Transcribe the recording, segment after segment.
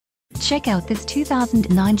Check out this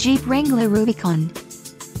 2009 Jeep Wrangler Rubicon.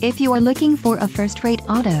 If you are looking for a first-rate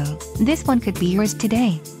auto, this one could be yours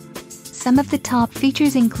today. Some of the top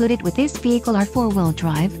features included with this vehicle are 4-wheel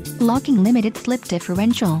drive, locking limited slip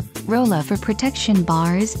differential, rollover protection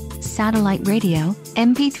bars, satellite radio,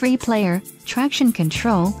 MP3 player, traction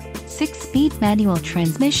control, 6-speed manual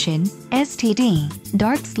transmission, STD,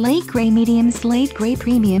 dark slate gray medium slate gray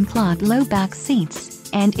premium cloth low back seats,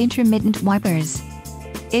 and intermittent wipers.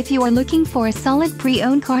 If you are looking for a solid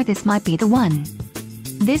pre-owned car, this might be the one.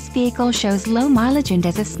 This vehicle shows low mileage and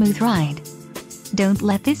has a smooth ride. Don't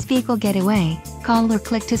let this vehicle get away. Call or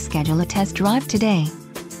click to schedule a test drive today.